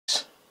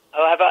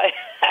Oh, have I?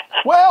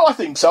 Well, I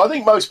think so. I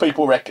think most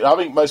people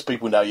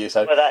know you.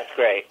 So, well, that's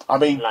great. I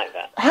mean, I like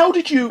that. how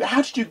did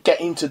you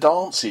get into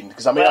dancing?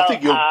 Because I mean, well, I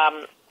think you're.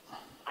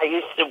 I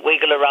used to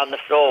wiggle around the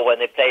floor when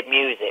they played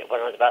music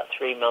when I was about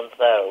 3 months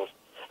old.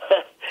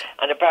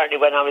 And apparently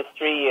when I was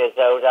 3 years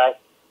old, I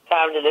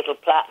found a little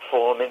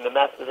platform in the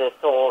Methodist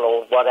Hall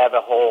or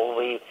whatever hall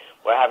we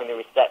were having a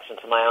reception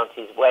to my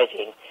auntie's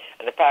wedding.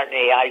 And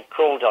apparently I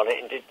crawled on it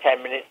and did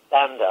 10 minutes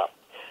stand-up.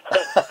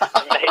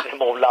 It made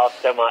them all laugh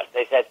so much.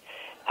 They said,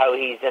 oh,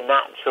 he's a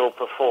natural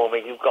performer.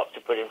 You've got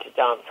to put him to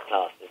dance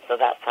classes. So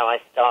that's how I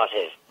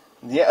started.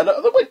 Yeah,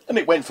 and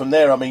it went from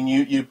there. I mean,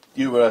 you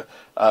were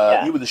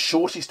the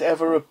shortest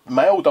ever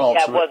male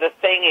dancer. Yeah, well, the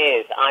thing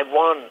is, I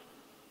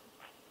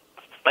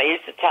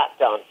used to tap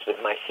dance with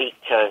my feet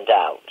turned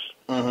out,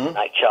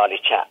 like Charlie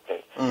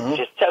Chaplin,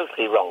 which is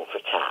totally wrong for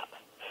tap,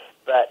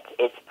 but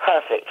it's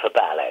perfect for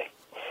ballet.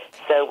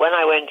 So when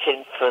I went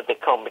in for the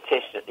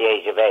competition at the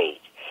age of 8,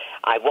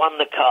 I won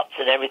the cups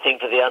and everything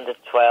for the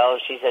under-12.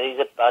 She said, he's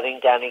a budding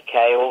Danny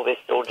Kaye, all this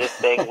sort of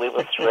thing. We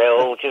were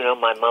thrilled. You know,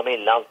 my mummy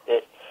loved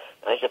it.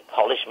 I used to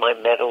polish my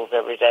medals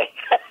every day.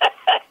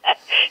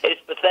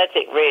 It's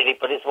pathetic, really,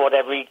 but it's what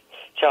every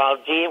child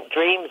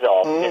dreams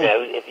of. You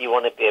know, if you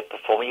want to be a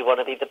performer, you want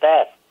to be the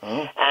best.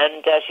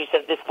 And she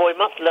said, this boy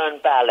must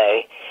learn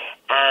ballet.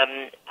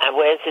 And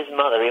where's his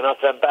mother? He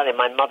must learn ballet.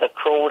 My mother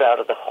crawled out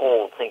of the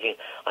hall thinking,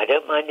 I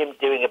don't mind him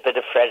doing a bit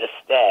of Fred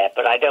Astaire,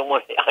 but I don't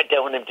want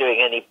him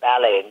doing any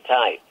ballet in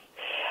tights.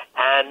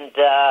 And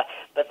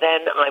but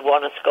then I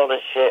won a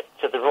scholarship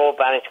to the Royal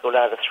Ballet School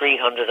out of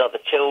 300 other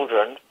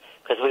children,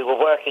 because we were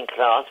working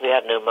class, we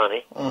had no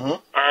money.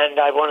 And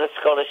I won a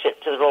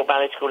scholarship to the Royal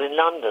Ballet School in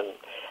London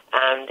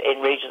and in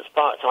Regent's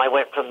Park. So I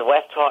went from the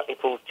West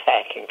Hartlepool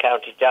Tech in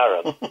County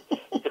Durham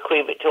to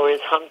Queen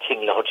Victoria's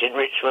Hunting Lodge in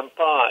Richmond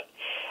Park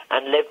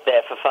and lived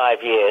there for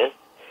 5 years.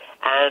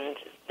 And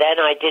then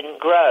I didn't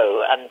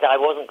grow, and I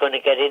wasn't going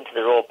to get into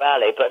the Royal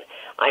Ballet, but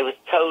I was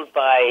told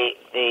by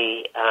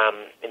the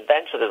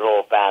inventor of the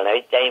Royal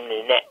Ballet, Dame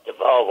Ninette de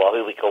Valois,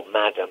 who we called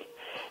Madam,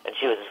 and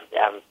she was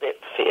a bit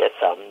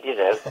fearsome, you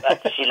know,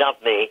 but she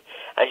loved me.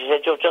 And she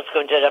said, you're just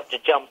going to have to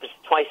jump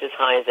twice as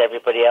high as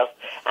everybody else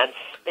and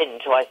spin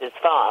twice as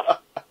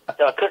fast.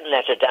 So I couldn't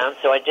let her down,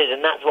 so I did,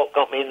 and that's what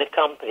got me in the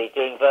company,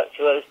 doing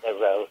virtuoso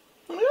roles.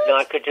 You know,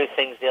 I could do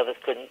things the others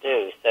couldn't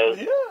do, so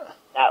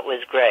that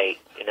was great,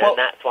 you know, and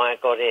that's why I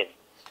got in.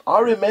 I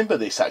remember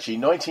this, actually.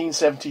 In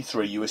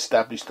 1973, you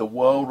established the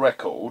world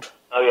record.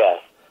 Oh,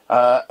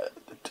 yes.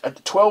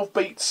 12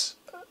 beats...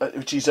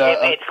 which is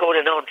it's called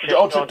an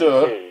entre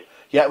deux.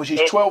 Yeah, which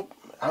is 12.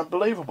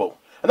 Unbelievable.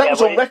 And that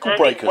was on Record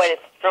Breakers. Well,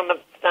 it's from a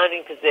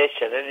standing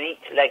position, and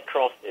each leg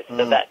crosses,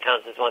 so that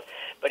counts as one.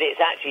 But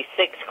it's actually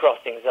 6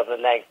 crossings of the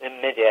legs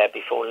in midair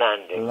before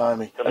landing.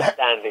 Blimey. From a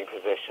standing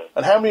position.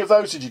 And how many of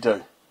those did you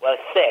do? Well,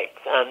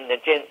 6, and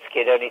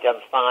Nijinsky had only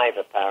done 5,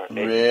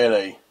 apparently.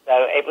 Really? So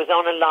it was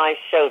on a live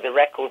show, the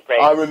Record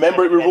Breakers. I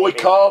remember it with Roy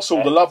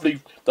Castle, the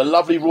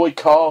lovely Roy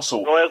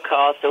Castle. Royal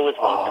Castle was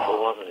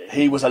wonderful, wasn't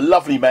he? He was a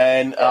lovely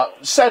man.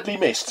 Sadly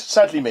missed,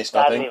 I think. Sadly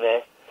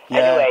missed. Yeah.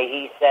 Anyway,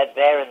 he said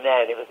there and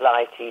then, it was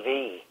live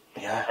TV.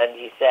 Yeah. And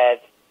he said,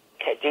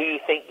 do you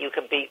think you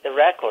can beat the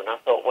record? And I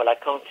thought, well, I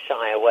can't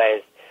shy away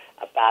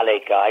as a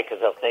ballet guy, because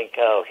I'll think,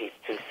 oh, he's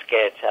too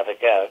scared to have a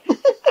go.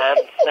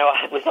 And so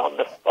I was on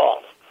the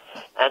spot.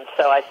 And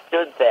so I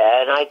stood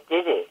there, and I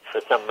did it for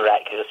some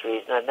miraculous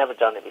reason. I'd never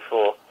done it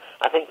before.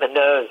 I think the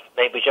nerves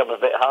made me jump a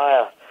bit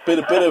higher. Bit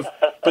of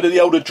the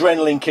old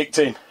adrenaline kicked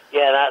in.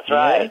 Yeah, that's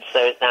right. Yeah.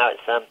 So now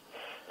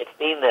it's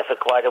been there for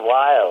quite a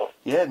while.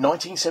 Yeah,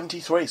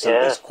 1973. So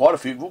there's quite a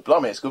few. Oh,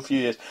 blimey, it's a good few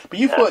years. But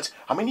you've worked.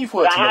 I mean, you've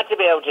worked. I had to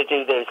be able to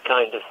do those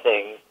kind of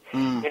things,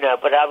 you know.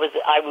 But I was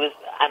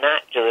an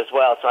actor as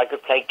well, so I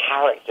could play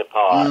character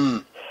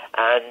parts.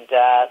 And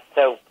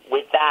so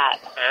with that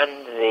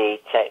and the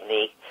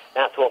technique,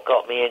 that's what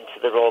got me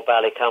into the Royal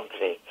Ballet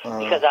Company,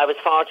 because I was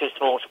far too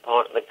small to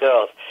partner the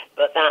girls.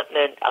 But that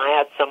meant I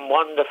had some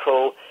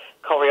wonderful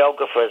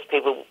choreographers,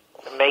 people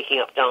making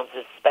up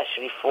dances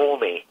especially for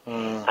me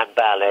and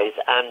ballets,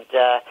 and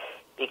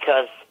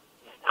because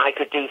I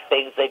could do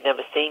things they'd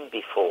never seen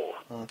before,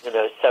 you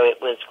know, so it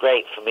was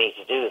great for me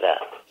to do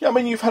that. Yeah, I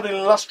mean, you've had an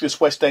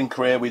illustrious West End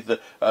career with the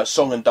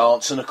song and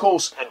dance, and of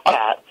course... And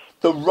Cats.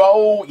 The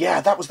role,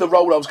 that was the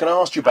role I was going to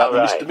ask you about,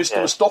 right,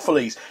 Mr.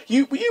 Mistopheles.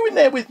 Were you in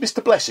there with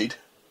Mr. Blessed?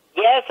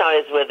 Yes, I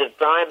was with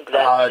Brian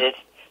Blessed,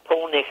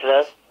 Paul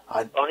Nicholas,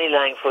 Bonnie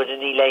Langford,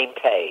 and Elaine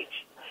Page.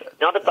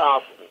 Not a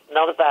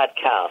bad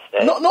cast,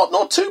 eh?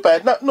 Not too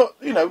bad.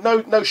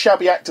 No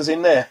shabby actors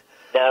in there.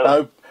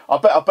 No. I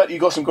bet you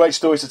got some great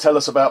stories to tell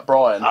us about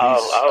Brian.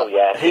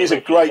 Yeah. He's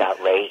a great.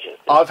 Outrageous.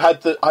 I've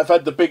had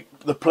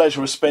the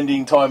pleasure of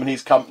spending time in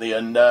his company,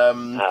 and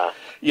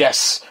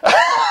yes,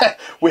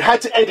 we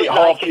had to edit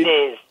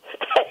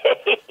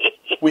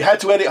we had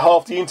to edit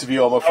half the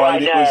interview. I'm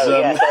afraid it was.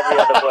 Yes, every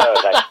other word.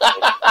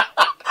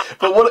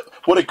 But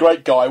what a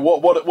great guy!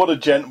 What a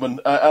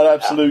gentleman, an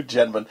absolute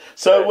gentleman.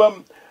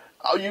 So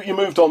Oh, you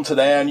moved on to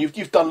there, and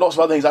you've done lots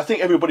of other things. I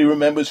think everybody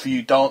remembers for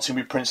you dancing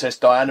with Princess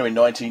Diana in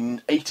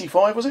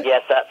 1985, was it?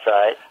 Yes, that's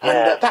right.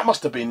 And that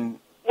must have been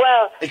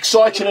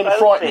exciting and phoned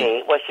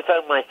frightening. She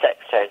phoned my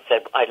secretary and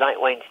said, I'd like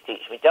Wayne to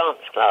teach me dance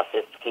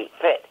classes to keep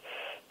fit,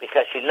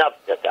 because she loved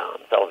to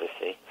dance,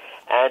 obviously.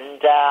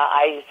 And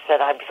I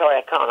said, I'm sorry,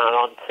 I can't, I'm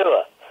on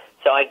tour.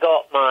 So I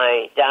got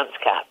my dance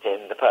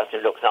captain, the person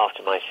who looks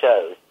after my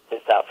shows,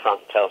 sits out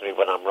front, tells me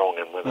when I'm wrong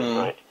and when I'm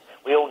right.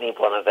 We all need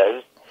one of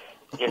those,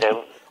 you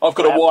know. I've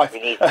got a wife.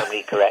 We need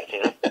somebody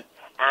correcting us.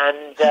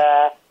 And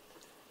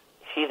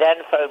she then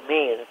phoned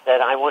me and said,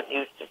 I want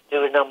you to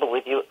do a number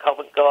with you at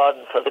Covent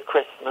Garden for the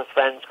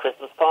Friends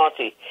Christmas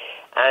party.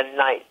 And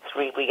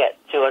we get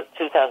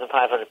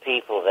 2,500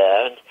 people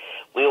there, and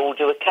we all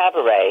do a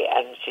cabaret.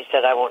 And she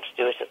said, I want to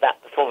do it at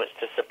that performance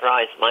to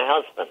surprise my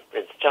husband,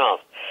 Prince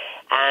Charles.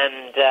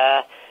 And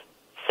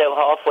so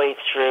halfway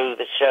through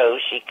the show,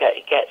 she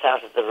gets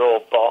out of the raw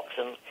box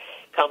and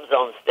comes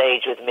on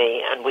stage with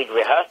me, and we'd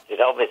rehearsed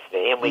it,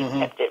 obviously, and we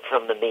kept it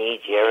from the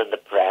media and the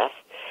press.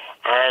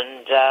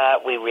 And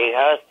we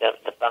rehearsed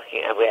at the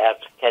Buckingham, we had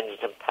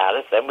Kensington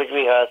Palace, then we'd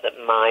rehearse at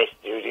my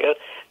studio,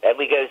 then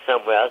we go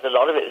somewhere else. A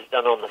lot of it was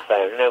done on the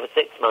phone, and over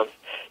 6 months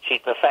she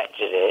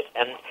perfected it,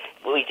 and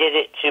we did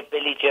it to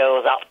Billy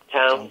Joel's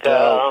Uptown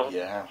Girl.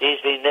 Yeah.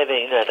 She's been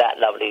living, that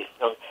lovely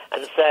song.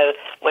 And so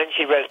when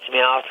she wrote to me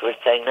afterwards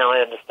saying, now I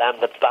understand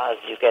the buzz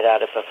you get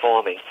out of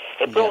performing,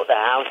 it brought the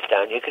house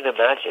down, you can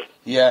imagine.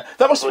 Yeah,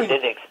 that must have been...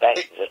 didn't expect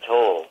it at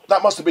all.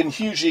 That must have been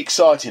hugely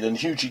exciting and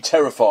hugely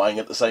terrifying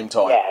at the same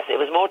time. Yes, it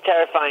was more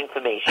terrifying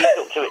for me. She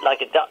took to it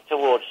like a duck to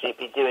water. She'd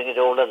been doing it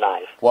all her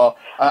life. Well,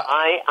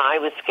 I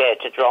was scared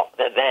to drop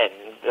the then,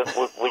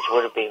 which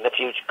would have been the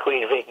future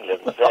Queen of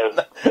England.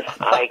 So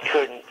I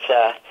couldn't.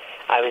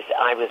 I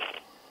was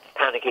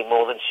panicking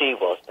more than she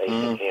was,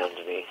 basically,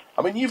 underneath.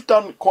 I mean, you've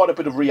done quite a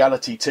bit of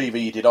reality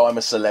TV. You did I'm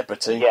a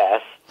Celebrity.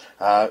 Yes.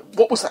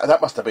 What was that?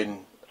 That must have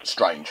been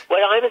strange.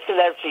 Well, I'm a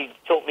Celebrity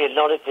taught me a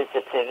lot of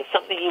discipline. It's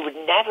something you would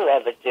never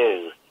ever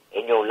do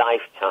in your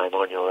lifetime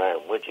on your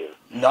own, would you?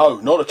 No,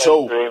 not at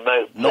all. To a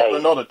remote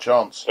place not a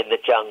chance. in the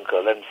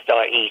jungle and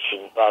start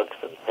eating bugs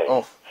and things.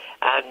 Oh.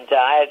 And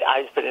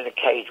I was put in a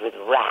cage with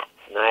rats,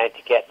 and I had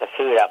to get the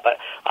food up. But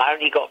I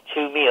only got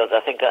 2 meals.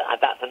 I think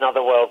that's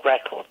another world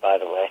record, by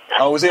the way.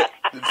 Oh, was it?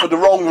 For the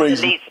wrong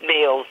reason? Least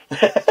meals.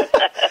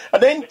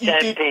 And then you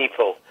 10 did...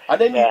 people. And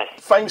then you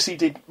famously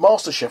did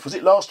MasterChef. Was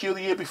it last year or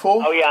the year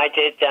before? Oh, yeah, I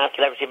did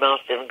Celebrity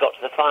Master and got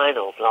to the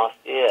finals last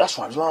year. That's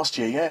right, it was last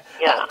year, yeah.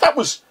 Yeah.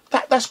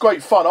 That's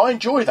great fun. I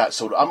enjoy that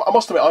sort of... I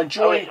must admit, I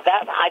enjoy...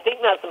 I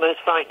think that's the most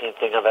frightening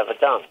thing I've ever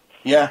done.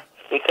 Yeah.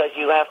 Because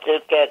you have to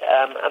get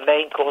a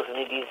main course and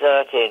a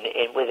dessert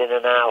in within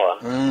an hour.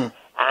 And,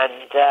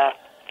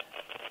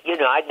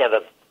 I'd never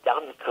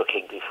done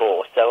cooking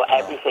before, so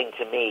everything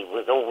to me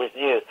was always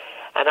new.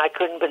 And I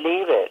couldn't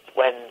believe it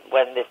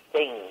when this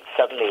thing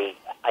suddenly,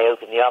 I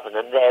opened the oven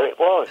and there it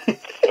was,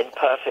 in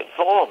perfect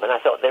form. And I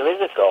thought, there is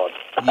a God.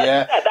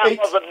 Yeah. That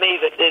wasn't me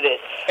that did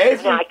it.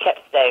 And I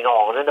kept staying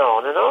on and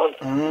on and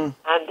on.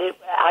 And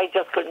I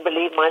just couldn't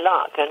believe my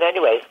luck. And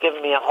anyway, it's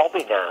given me a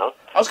hobby now.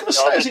 I was going to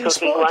say, it's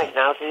cooking right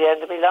now to the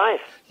end of my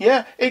life.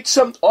 Yeah, it's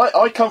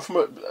I come from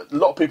a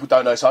lot of people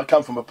don't know, so I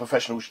come from a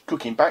professional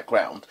cooking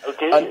background. Oh,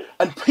 do you?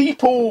 And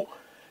people...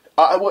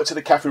 I worked at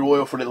the Cafe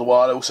Royal for a little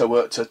while. I also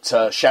worked at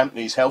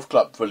Champneys Health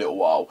Club for a little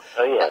while.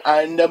 Oh, yes.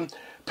 And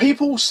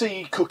people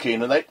see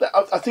cooking, and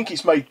I think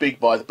it's made big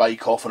by the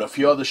Bake Off and a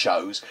few other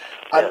shows,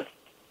 and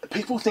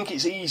people think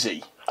it's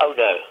easy. Oh,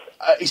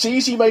 no. It's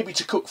easy maybe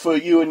to cook for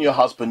you and your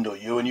husband or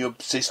you and your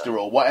sister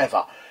or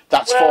whatever.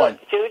 That's fine.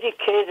 Judy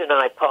Kidd and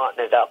I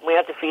partnered up, and we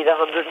had to feed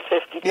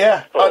 150 people.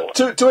 Yeah,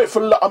 do it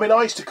for... I mean,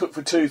 I used to cook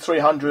for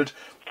 200-300...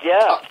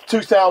 Yeah.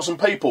 2,000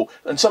 people,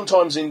 and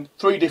sometimes in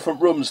 3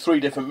 different rooms, 3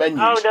 different menus.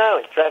 Oh, no,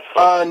 it's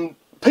dreadful. And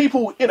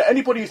people,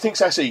 anybody who thinks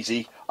that's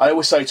easy, I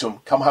always say to them,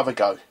 come have a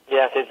go.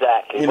 Yes,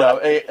 exactly.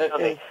 I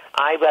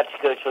had to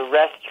go to a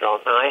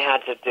restaurant, and I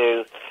had to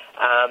do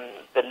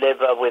the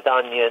liver with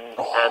onions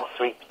and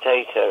sweet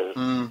potatoes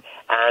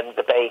and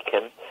the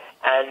bacon.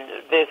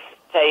 And this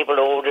table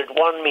ordered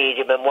 1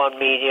 medium and 1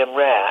 medium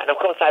rare. And, of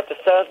course, I have to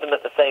serve them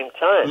at the same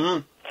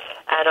time.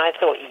 And I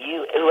thought,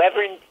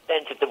 whoever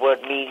invented the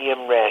word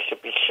medium rare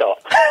should be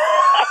shot.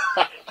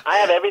 I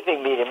have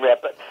everything medium rare,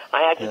 but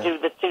I had to do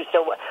the 2.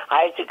 So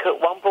I had to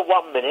cook 1 for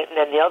 1 minute, and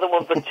then the other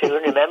 1 for 2,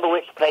 and remember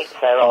which plates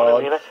they're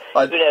on.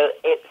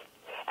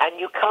 And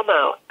you come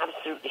out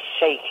absolutely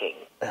shaking.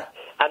 Yeah.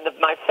 And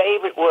my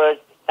favourite words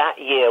that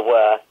year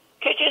were,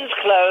 kitchen's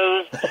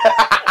closed.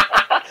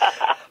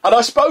 And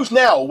I suppose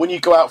now, when you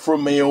go out for a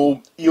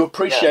meal, you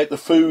appreciate the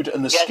food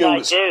and the skill.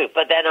 Yes, I do,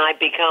 but then I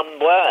become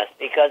worse,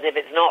 because if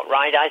it's not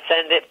right, I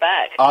send it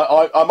back.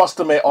 I must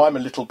admit, I'm a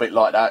little bit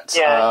like that.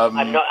 Yeah,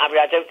 I'm not.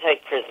 I don't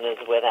take prisoners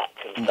where that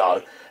concerned.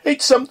 No.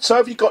 It's so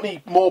have you got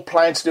any more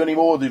plans to do any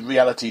more of the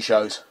reality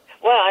shows?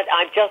 Well,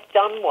 I've just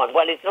done one.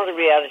 Well, it's not a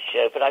reality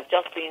show, but I've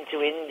just been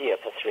to India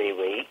for 3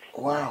 weeks.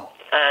 Wow.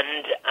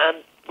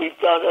 And we've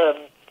done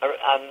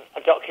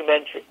a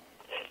documentary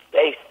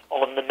based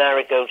on the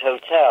Marigold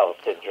Hotel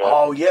syndrome.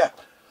 Oh, yeah.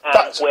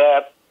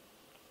 where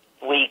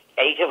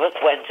 8 of us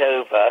went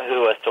over,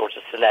 who are sort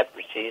of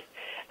celebrities,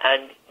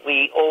 and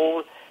we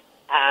all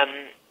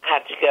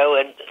had to go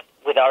and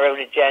with our own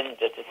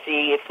agenda to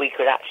see if we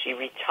could actually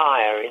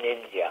retire in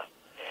India,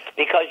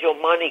 because your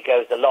money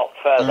goes a lot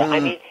further. I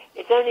mean,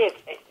 it's only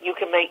you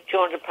can make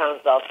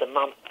 £200 last a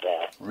month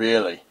there.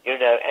 Really? You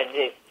know, and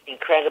it's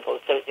incredible.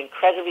 So it's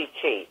incredibly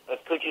cheap.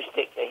 But could you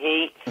stick the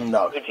heat?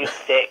 No. Could you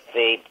stick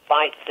the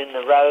bikes in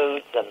the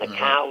roads and the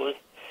cows,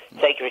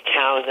 sacred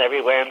cows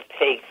everywhere and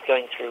pigs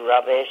going through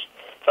rubbish?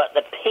 But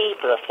the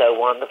people are so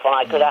wonderful.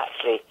 I could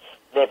actually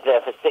live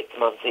there for 6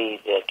 months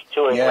easier,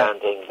 touring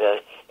around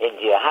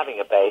India, having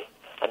a base,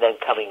 and then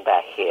coming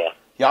back here.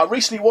 Yeah, I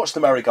recently watched the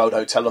Marigold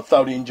Hotel and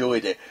thoroughly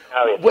enjoyed it.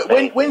 Oh,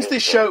 when's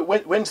this show?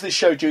 When's this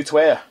show due to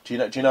air? Do you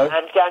know?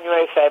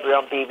 January, February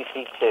on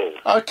BBC Two.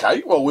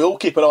 Okay, well we'll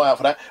keep an eye out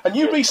for that. And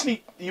you've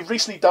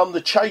recently done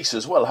The Chase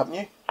as well, haven't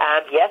you?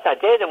 Yes, I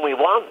did, and we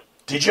won.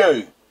 Did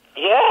you?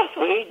 Yes,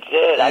 we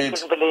did. I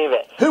couldn't believe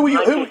it. Who were you?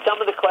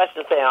 Some of the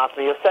questions they asked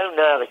me, you're so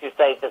nervous. You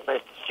say the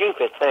most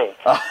stupid thing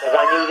because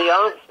I knew the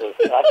answers.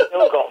 I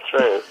still got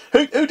through.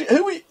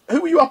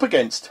 Who were you up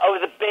against? Oh,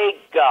 the big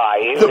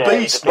guy. The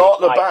Beast,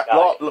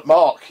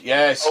 Mark.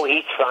 Yes. Oh,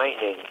 he's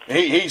frightening.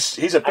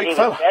 He's a big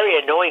fella. He was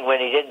very annoying when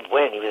he didn't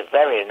win. He was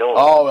very annoying.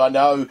 Oh, I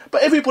know.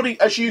 But everybody,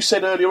 as you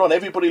said earlier on,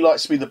 everybody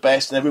likes to be the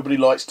best and everybody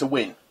likes to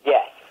win.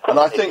 Yes. And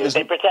I think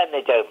they pretend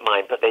they don't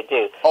mind, but they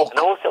do. Oh, and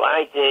also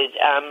I did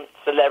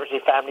Celebrity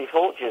Family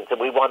Fortunes, and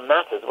we won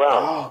that as well.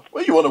 Oh,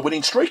 well, you're on a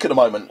winning streak at the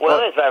moment.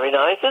 Well, it's very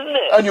nice, isn't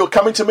it? And you're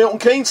coming to Milton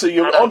Keynes, so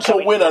you're onto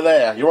a winner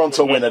there. You're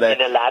onto a winner there.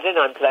 In Aladdin,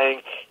 I'm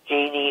playing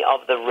Genie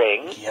of the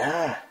Ring.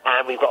 Yeah.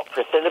 And we've got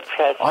Priscilla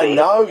Presley. I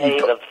know.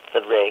 Slave of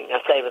the Ring.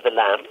 Slave of the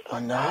Lamp.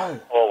 I know.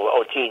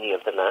 Or Genie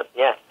of the Lamp,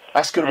 yeah.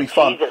 That's going to be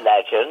fun. She's a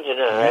legend, you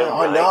know. Yeah,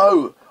 I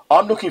know.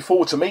 I'm looking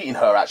forward to meeting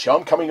her, actually.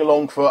 I'm coming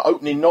along for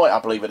opening night, I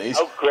believe it is.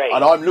 Oh, great.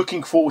 And I'm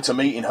looking forward to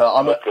meeting her.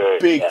 I'm a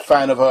big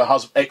fan of her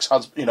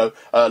ex-husband,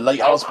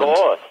 late husband. Of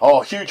course.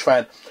 Oh, huge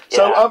fan. Yeah,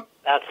 so,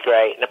 that's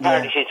great. And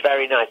apparently she's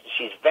very nice.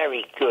 She's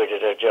very good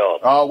at her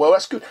job. Oh, well,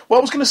 that's good. Well,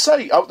 I was going to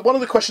say, one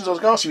of the questions I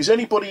was going to ask you, is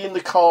anybody in the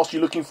cast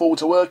you're looking forward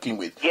to working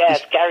with?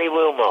 Yes, Gary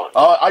Wilmot.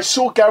 I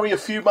saw Gary a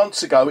few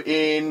months ago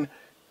in...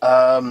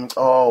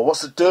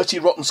 what's the Dirty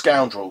Rotten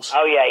Scoundrels?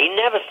 Oh yeah, he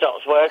never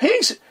stops working.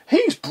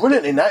 He's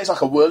brilliant in that. He's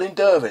like a whirling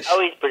dervish. Oh,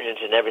 he's brilliant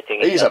in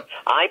everything.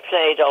 I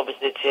played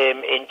opposite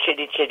him in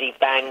Chitty Chitty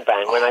Bang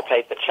Bang when I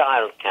played the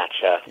child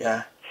catcher.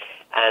 Yeah.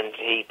 And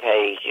he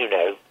plays,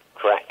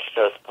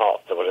 Caractacus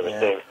Potts or whatever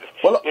his name is.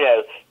 Well,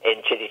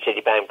 in Chitty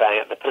Chitty Bang Bang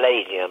at the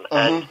Palladium.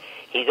 And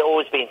he's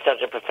always been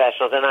such a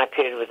professional. Then I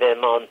appeared with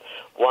him on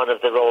one of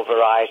the Royal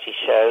Variety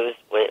shows,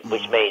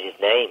 which made his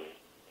name.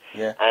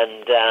 Yeah.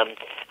 And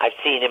I've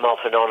seen him off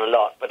and on a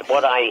lot. But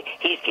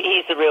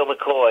he's the real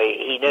McCoy.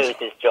 He knows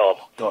his job.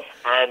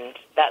 And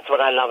that's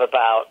what I love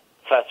about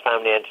First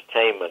Family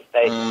Entertainment.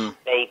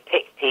 They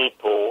pick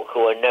people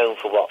who are known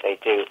for what they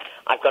do.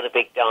 I've got a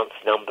big dance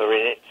number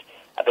in it,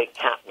 a big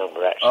tap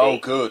number actually. Oh,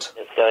 good.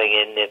 It's going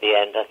in near the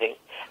end, I think.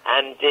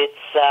 And it's,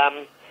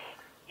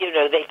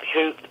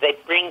 they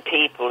bring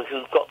people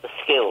who've got the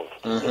skills.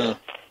 Mm-hmm.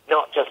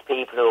 Not just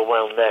people who are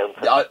well known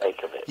for the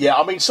sake of it. Yeah,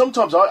 I mean,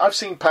 sometimes I've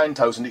seen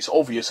pantos and it's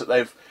obvious that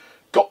they've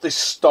got this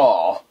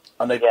star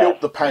and they've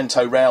built the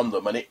panto round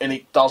them and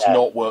it does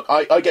not work.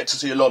 I get to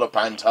see a lot of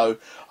panto.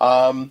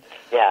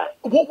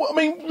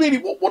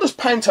 What does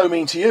panto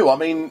mean to you? I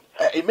mean,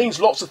 it means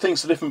lots of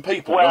things to different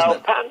people, doesn't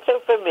it? Panto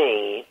for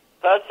me,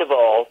 first of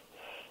all,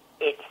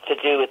 it's to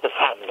do with the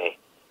family.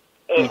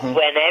 It's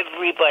when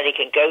everybody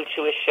can go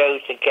to a show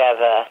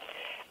together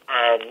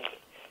and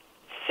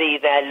see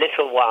their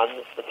little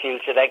ones, the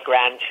future, their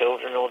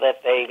grandchildren or their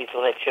babies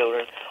or their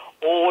children,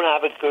 all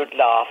have a good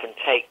laugh and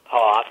take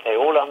part. They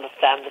all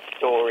understand the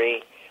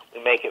story.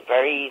 We make it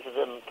very easy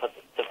for them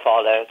to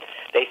follow.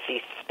 They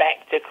see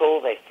spectacle,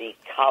 they see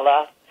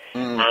colour,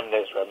 and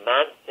there's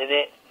romance in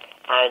it.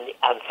 And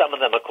some of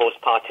them, of course,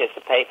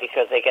 participate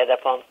because they get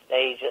up on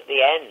stage at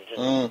the end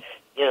and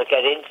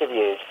get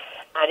interviewed.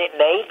 And it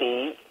may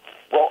be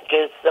what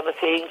gives them a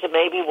feeling to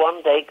maybe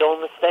one day go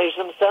on the stage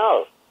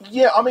themselves.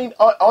 Yeah, I mean,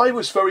 I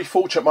was very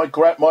fortunate.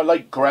 My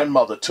late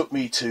grandmother took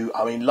me to,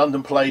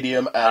 London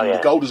Palladium and the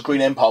Golders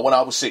Green Empire when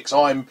I was 6.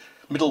 I'm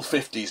middle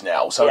 50s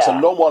now, so it's a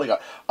long while ago.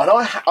 And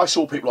I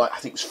saw people like, I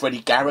think it was Freddie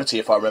Garrity,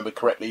 if I remember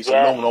correctly. It's a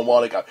long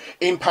while ago,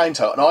 in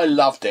panto, and I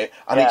loved it.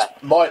 And it's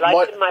did my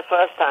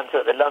first panto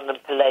at the London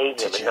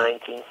Palladium in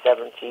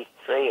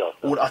 1973 or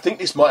something. Well, I think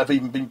this might have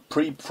even been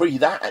pre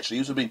that, actually.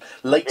 It would have been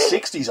late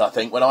 60s, I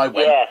think, when I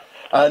went. Yeah.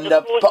 And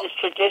of course, it's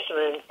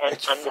traditional, and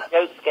the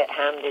jokes get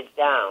handed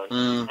down,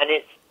 and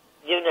it's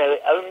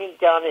only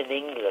done in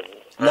England,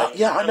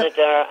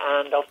 Canada,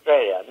 and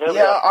Australia.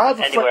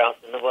 Anywhere else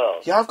in the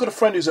world. Yeah, I've got a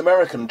friend who's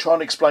American, and trying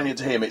to explain it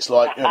to him, it's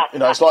like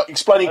it's like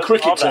explaining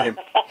cricket to him.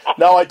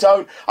 No, I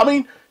don't. I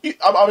mean,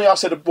 I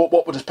said,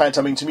 what does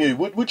panto mean to you?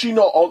 Would you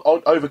not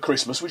over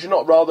Christmas? Would you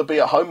not rather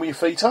be at home with your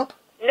feet up?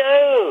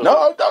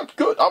 No,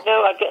 good.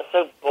 No, I get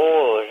so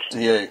bored. Do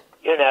you?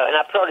 And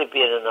I'd probably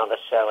be in another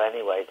show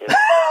anyway,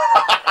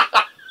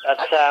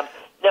 But,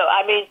 No,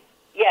 I mean,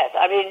 yes,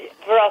 I mean,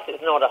 for us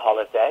it's not a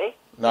holiday.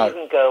 No. You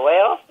can go away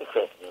after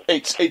Christmas.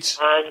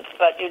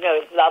 But, you know,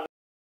 it's lovely